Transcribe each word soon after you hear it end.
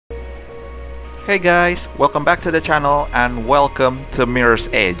Hey guys, welcome back to the channel and welcome to Mirror's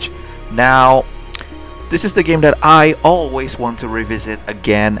Edge. Now, this is the game that I always want to revisit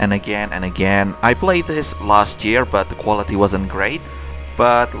again and again and again. I played this last year but the quality wasn't great.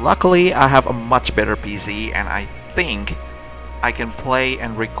 But luckily I have a much better PC and I think I can play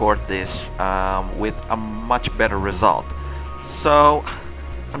and record this with a much better result. So,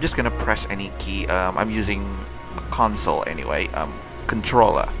 I'm just gonna press any key. I'm using a console anyway,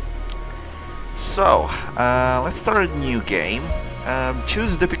 controller. So, let's start a new game.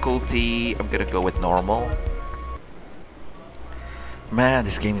 Choose difficulty. I'm gonna go with normal. Man,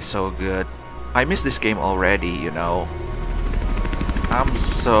 this game is so good. I miss this game already, you know. I'm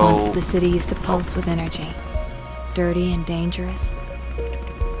so... Once the city used to pulse with energy. Dirty and dangerous,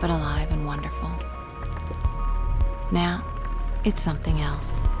 but alive and wonderful. Now, it's something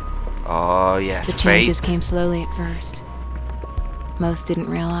else. Oh, yes, The changes came slowly at first. Most didn't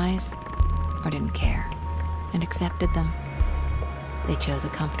realize, or didn't care, and accepted them. They chose a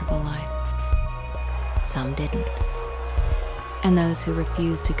comfortable life. Some didn't. And those who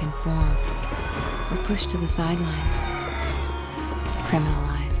refused to conform were pushed to the sidelines,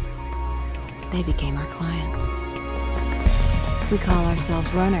 criminalized. They became our clients. We call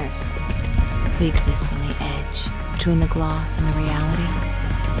ourselves runners. We exist on the edge, between the gloss and the reality.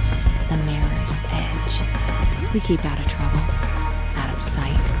 The mirror's edge. We keep out of trouble, out of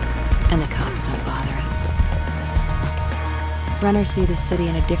sight, and the cops don't bother us. Runners see the city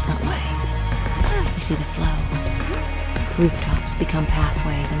in a different way. We see the flow. Rooftops become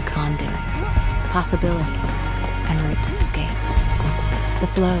pathways and conduits, possibilities, and routes to escape. The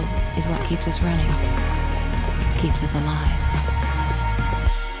flow is what keeps us running, keeps us alive.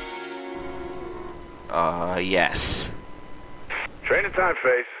 Yes. Training time,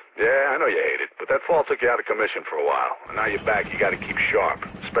 Faith. Yeah, I know you hate it, but that fall took you out of commission for a while. And now you're back, you gotta keep sharp,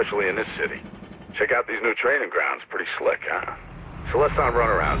 especially in this city. Check out these new training grounds, pretty slick, huh? Celeste's on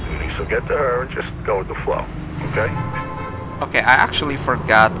runaround duty, so get to her and just go with the flow, okay? Okay, I actually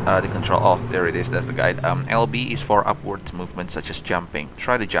forgot the control. Oh, there it is, that's the guide. LB is for upwards movement such as jumping.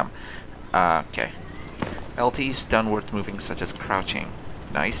 Try to jump. Okay. LT is downward moving such as crouching.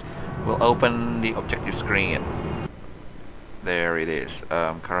 Nice. We'll open the objective screen. There it is.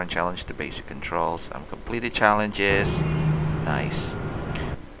 Current challenge to basic controls. Completed challenges. Nice.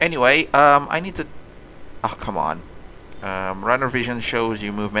 Anyway, I need to... Oh, come on. Runner vision shows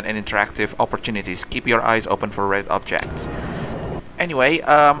you movement and interactive opportunities. Keep your eyes open for red objects. Anyway,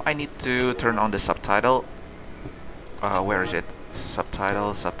 I need to turn on the subtitle. Where is it?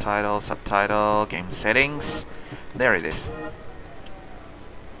 Subtitle, subtitle, subtitle, game settings. There it is.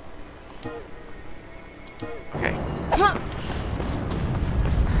 Okay.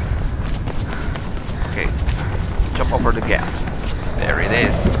 Okay. Jump over the gap. There it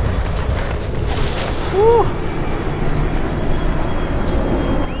is. Woo!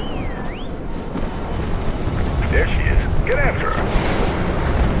 There she is. Get after her.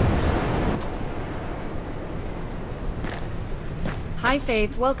 Hi,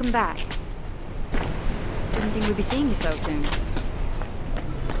 Faith. Welcome back. Didn't think we'd be seeing you so soon.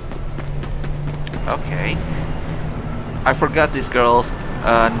 Okay. I forgot this girl's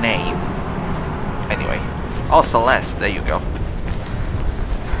name. Anyway. Oh, Celeste. There you go.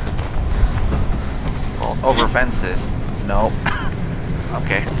 Fall over fences. No.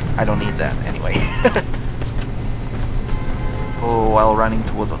 Okay. I don't need that anyway. Oh, while running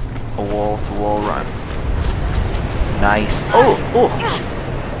towards a wall-to-wall run. Nice. Oh! Oh!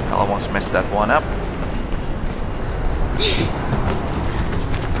 I almost messed that one up.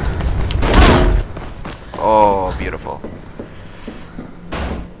 Oh, beautiful.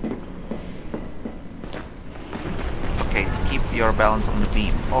 Okay, to keep your balance on the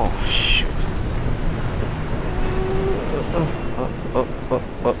beam. Oh, shoot.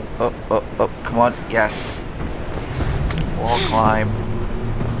 Oh. Come on. Yes. Wall climb.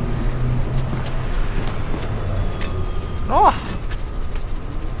 Oh!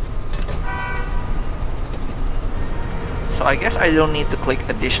 So I guess I don't need to click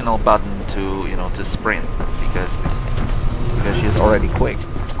additional button to, you know, to sprint because she's already quick.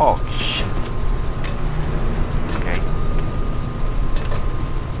 Oh, shit. Okay.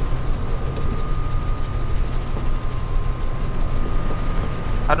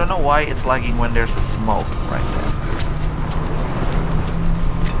 I don't know why it's lagging when there's a smoke right there.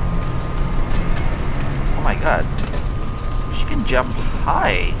 Oh my god. She can jump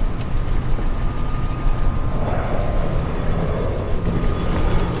high.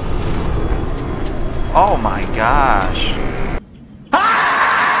 Oh my gosh.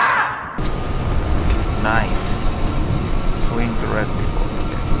 Nice. Swing the red people.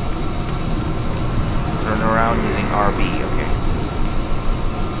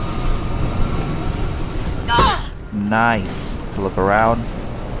 Nice. To look around.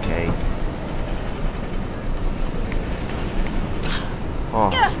 Okay.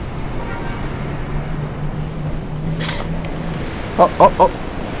 Oh. Oh, oh, oh.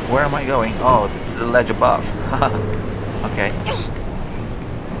 Where am I going? Oh, to the ledge above. Okay.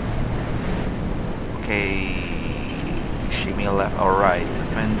 Okay. To shimmy left. Alright. The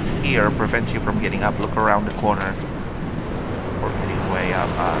fence here prevents you from getting up. Look around the corner. For getting way up.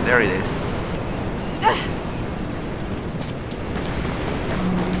 There it is.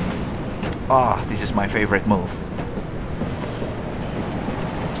 Ah, this is my favorite move.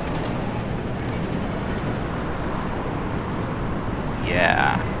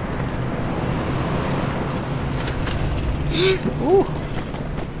 Yeah. Ooh.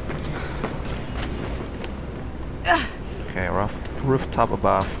 Okay, rooftop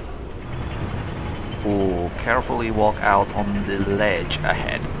above. Ooh, carefully walk out on the ledge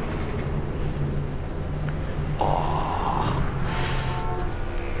ahead. Oh.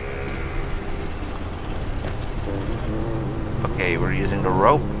 Okay, we're using the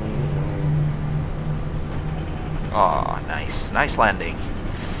rope. Oh, nice. Nice landing.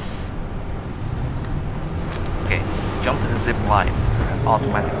 Okay, jump to the zip line and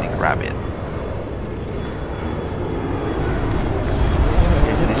automatically grab it.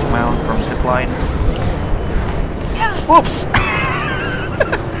 Okay, to dismount from zip line. Whoops!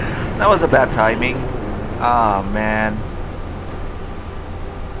 That was a bad timing. Ah, man.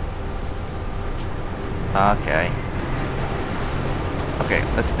 Okay. Okay,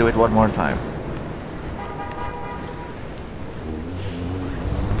 let's do it one more time.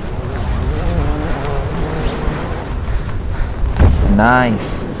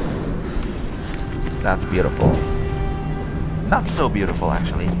 Nice. That's beautiful. Not so beautiful,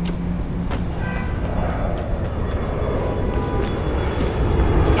 actually.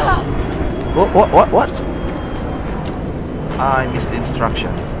 What? I missed the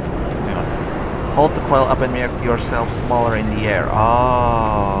instructions. Hang on. Hold the coil up and make yourself smaller in the air.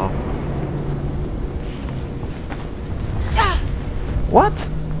 Oh. What?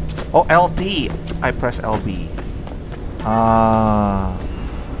 Oh, LT. I press LB. Ah.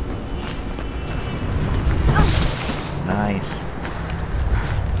 Nice.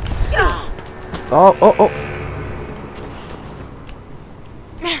 Oh.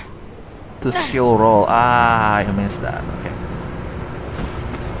 To skill roll. Ah, I missed that. Okay.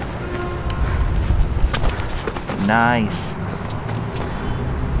 Nice.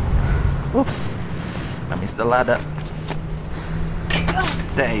 Oops. I missed the ladder.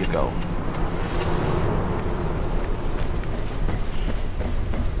 There you go.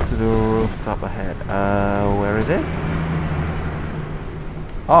 To the rooftop ahead. Where is it?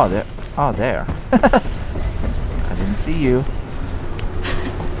 Oh, there. Oh, there. I didn't see you.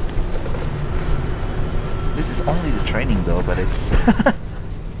 This is only the training though, but it's...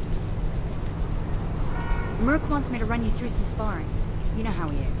 Merc wants me to run you through some sparring. You know how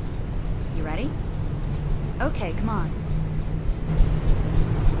he is. You ready? Okay, come on.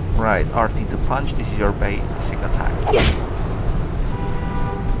 Right, RT to punch. This is your basic attack.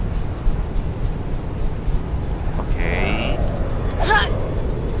 Okay.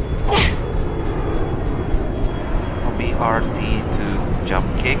 Copy RT to jump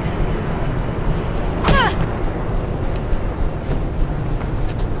kick.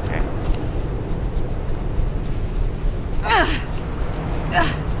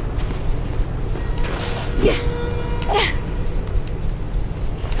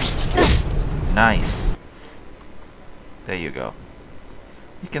 Nice. There you go.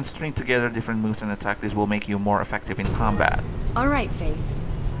 You can string together different moves and attack. This will make you more effective in combat. Alright, Faith.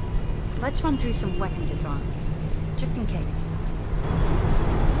 Let's run through some weapon disarms. Just in case.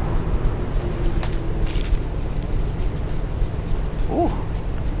 Ooh.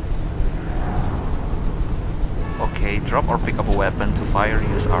 Okay, drop or pick up a weapon. To fire,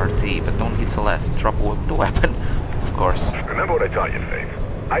 use RT, but don't hit Celeste. Drop the weapon, of course. Remember what I taught you, Faith.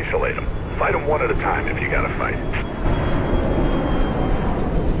 Isolate them. Fight them one at a time if you gotta fight.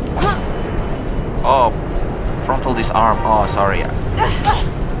 Oh, frontal disarm. Oh, sorry.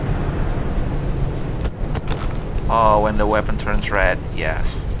 Oh, when the weapon turns red.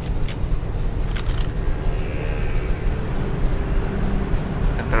 Yes.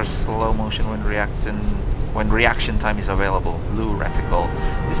 Enter slow motion when reaction time is available. Blue reticle.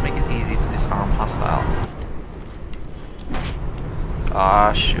 This makes it easy to disarm hostile.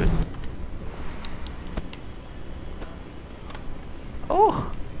 Ah, shoot.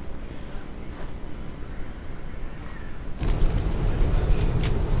 Oh.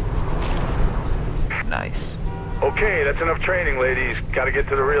 Nice. Okay, that's enough training, ladies. Gotta get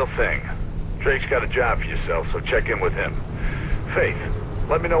to the real thing. Drake's got a job for yourself, so check in with him. Faith,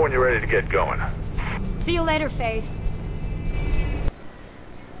 let me know when you're ready to get going. See you later, Faith.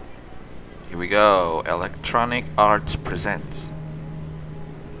 Here we go. Electronic Arts presents.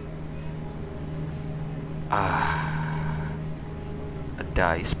 A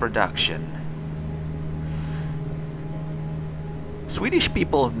DICE production. Swedish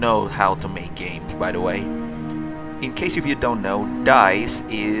people know how to make games, by the way. In case if you don't know, DICE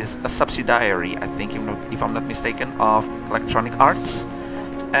is a subsidiary, I think if I'm not mistaken, of Electronic Arts,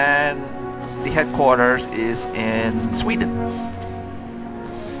 and the headquarters is in Sweden.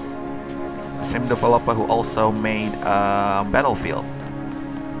 The same developer who also made Battlefield.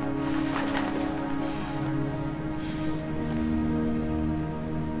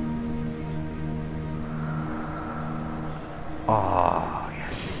 Oh,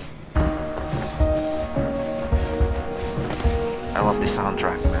 yes. I love the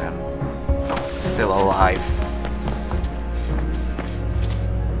soundtrack, man. Still alive.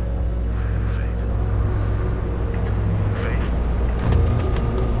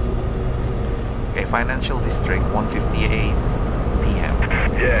 Okay, Financial District, 1:58 p.m.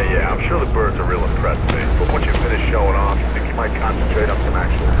 Yeah, I'm sure the birds are real impressed, Faith. But once you finish showing off, you think you might concentrate on some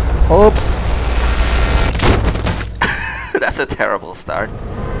actual... Oops! That's a terrible start.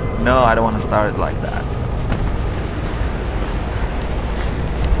 No, I don't want to start it like that.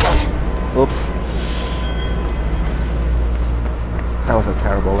 Oops. That was a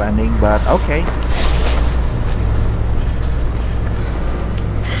terrible landing, but okay.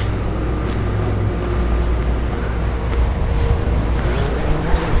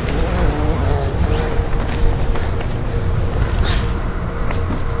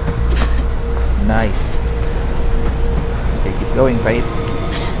 Nice. Okay, keep going, Faith.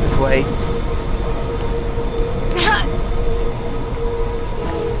 This way.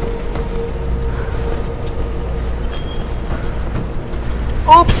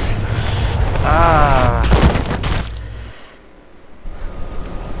 Oops! Ah.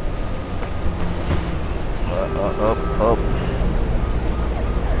 Oh.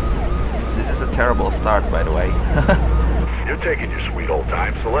 This is a terrible start, by the way. You're taking your sweet old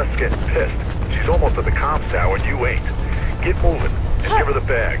time, Celeste's getting pissed. She's almost at the comms tower and you ain't. Get moving and give her the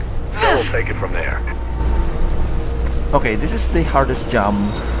bag. Then we'll take it from there. Okay, this is the hardest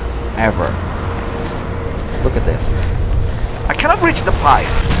jump ever. Look at this. I cannot reach the pipe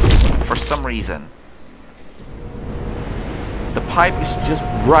for some reason. The pipe is just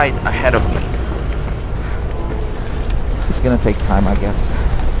right ahead of me. It's gonna take time, I guess.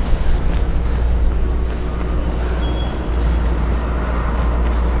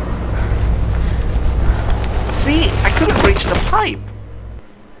 See, I couldn't reach the pipe.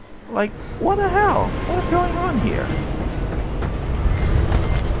 Like, what the hell? What's going on here?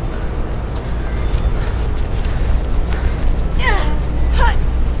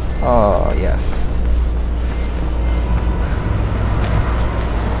 Oh, yes.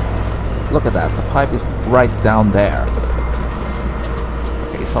 Look at that. The pipe is right down there.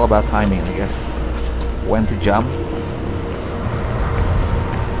 Okay, it's all about timing, I guess. When to jump.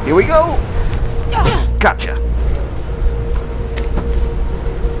 Here we go! Gotcha!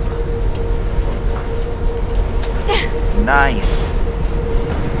 Nice!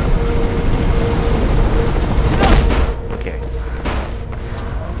 Okay.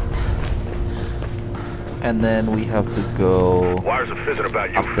 And then we have to go... Wires are fizzing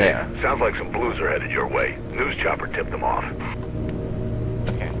about you, up there. Sounds like some blues are headed your way. News chopper tipped them off.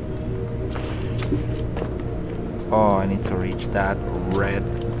 Okay. Oh, I need to reach that red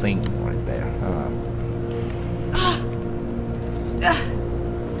thing right there.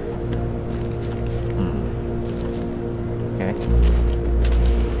 Okay.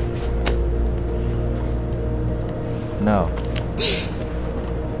 No.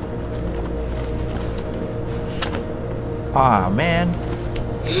 Ah, man.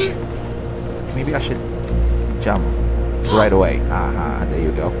 Maybe I should jump right away. Aha, there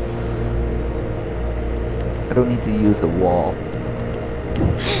you go. I don't need to use the wall.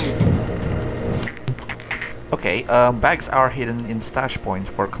 Okay, bags are hidden in stash points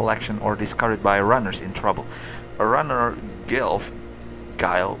for collection or discarded by runners in trouble. A runner glyph,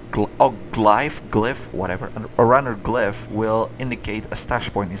 whatever. A runner glyph will indicate a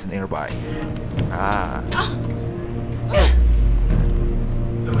stash point is nearby. Ah.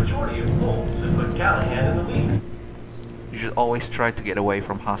 The majority of polls have put Callahan in the lead. You should always try to get away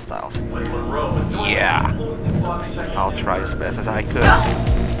from hostiles. With Monroe and Yeah. I'll try as best as I could.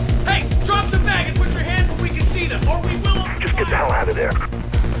 Hey, drop the bag and put your hands where we can see them, or we will... Just get the hell out of there.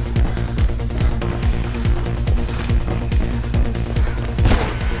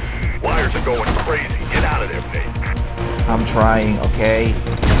 Wires are going crazy. Get out of there, Faith. I'm trying, okay?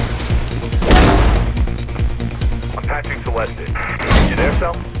 I'm patching Celeste. You there,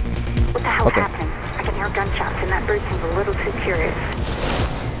 Sal? What the hell's Okay. happening? I can hear gunshots and that bird seems a little too curious.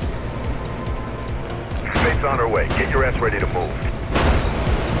 Faith's on her way. Get your ass ready to move.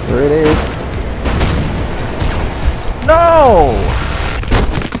 There it is. No!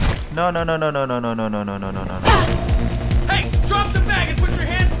 No, no, no, no, no, no, no, no, no, no, no, no, no. Hey, drop the bag and put your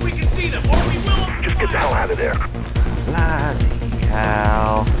hands so we can see them, or we will... Just get the hell out of there. Bloody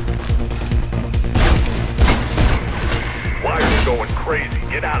hell. Wire's going crazy.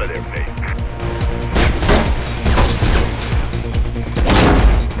 Get out of there, Faith.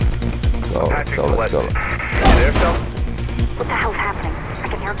 Let's go, let's go. You there, Sal? What the hell's happening? I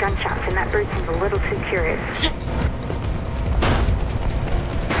can hear gunshots and that bird seems a little too curious.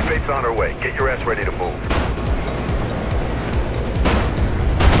 Faith's on her way. Get your ass ready to move.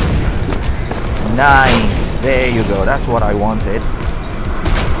 Nice. There you go. That's what I wanted.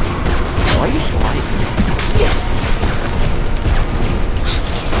 Why are you sliding?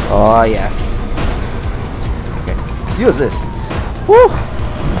 Oh, yes. Okay. Use this. Woo!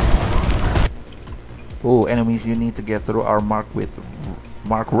 Oh, enemies you need to get through are marked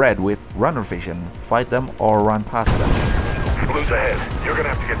red with runner vision. Fight them or run past them. Blue's ahead. You're gonna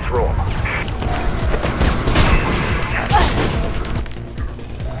have to get through them.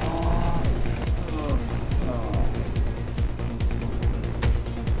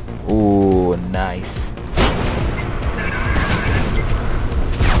 Ooh, nice.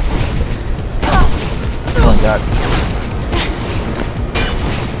 Oh my god.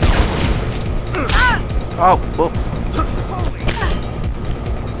 Oh, oops.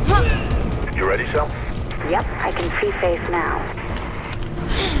 You ready, Sal? Yep, I can see Faith now.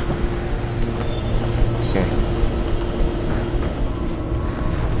 Okay.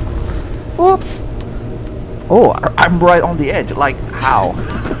 Oops. Oh, I'm right on the edge. Like, how?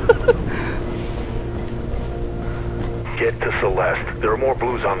 Get to Celeste. There are more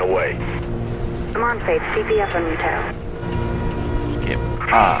Blues on the way. Come on, Faith, CPF on Muto. Skip.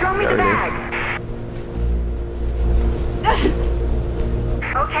 Ah, Throw me there the it is. bag!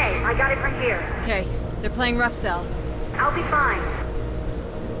 Okay, I got it from here. Okay, they're playing rough cell. I'll be fine.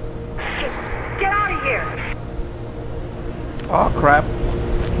 Shit, get out of here! Oh, crap.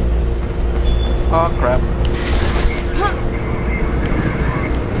 Oh, crap.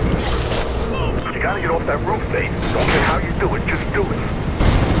 You gotta get off that roof, Faith. Don't care how you do it, just do it.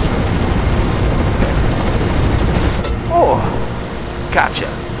 Oh, gotcha.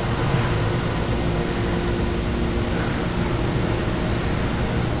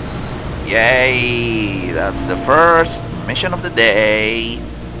 Yay! That's the first mission of the day.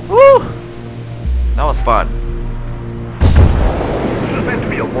 Woo! That was fun. This is meant to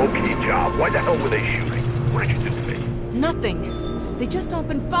be a low-key job. Why the hell were they shooting? What did you do to me? Nothing. They just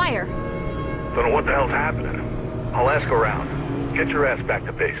opened fire. Don't know what the hell's happening. I'll ask around. Get your ass back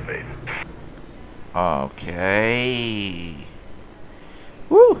to base, Faith. Okay.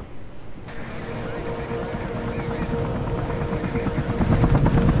 Woo!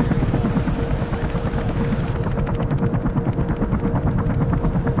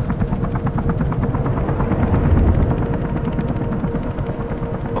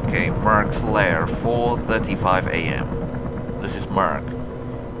 Okay, Merc's lair, 4:35 a.m. This is Merc.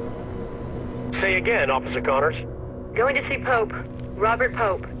 Say again, Officer Connors. Going to see Pope. Robert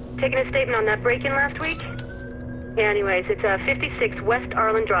Pope. Taking a statement on that break-in last week? Yeah, anyways, it's 56 West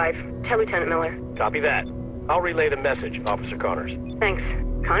Arlen Drive. Tell Lieutenant Miller. Copy that. I'll relay the message, Officer Connors. Thanks.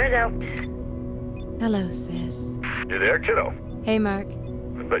 Connors out. Hello, sis. You there, kiddo? Hey, Mark.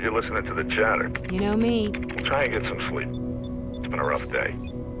 I bet you're listening to the chatter. You know me. We'll try and get some sleep. It's been a rough day.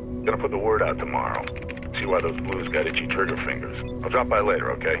 Gonna put the word out tomorrow. See why those Blues got itchy trigger fingers. I'll drop by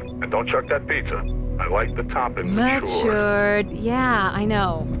later, okay? And don't chuck that pizza. I like the toppings. Matured. Yeah, I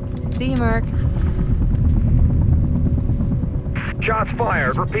know. See you, Merc. Shots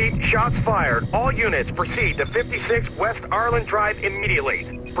fired. Repeat, shots fired. All units proceed to 56 West Arlen Drive immediately.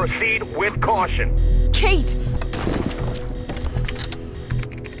 Proceed with caution. Kate!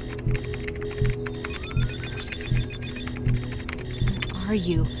 Where are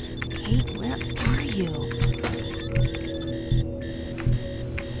you? Kate, where are you?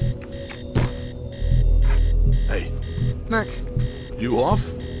 Hey, Merc, you off?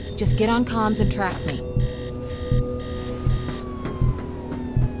 just get on comms and track me.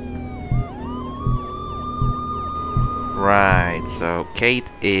 Right, so Kate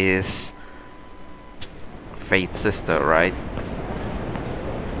is Faith's sister, right?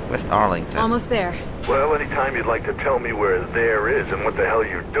 West Arlington. Almost there. Well, anytime you'd like to tell me where there is and what the hell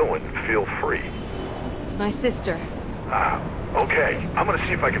you're doing, feel free. It's my sister. Okay. I'm gonna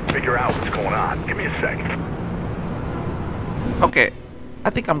see if I can figure out what's going on. Give me a second. Okay, I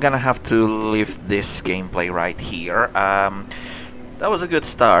think I'm gonna have to leave this gameplay right here. That was a good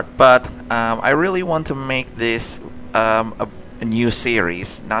start, but I really want to make this a new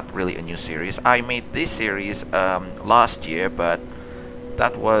series. Not really a new series. I made this series last year, but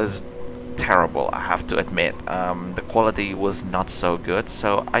that was terrible, I have to admit. The quality was not so good,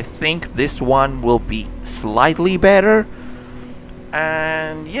 so I think this one will be slightly better.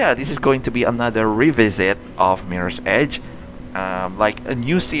 And yeah, this is going to be another revisit of Mirror's Edge. Like a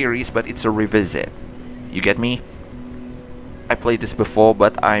new series, but it's a revisit. You get me? I played this before,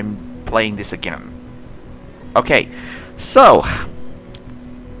 but I'm playing this again. Okay, so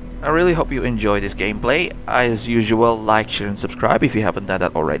I really hope you enjoy this gameplay. As usual, like, share and subscribe if you haven't done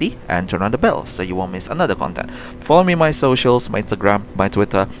that already, and turn on the bell so you won't miss another content. Follow me on my socials, my Instagram, my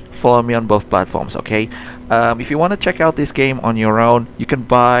Twitter. Follow me on both platforms, okay? If you want to check out this game on your own, you can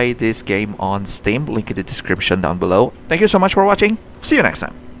buy this game on Steam, link in the description down below. Thank you so much for watching. See you next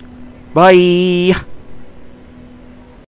time. Bye!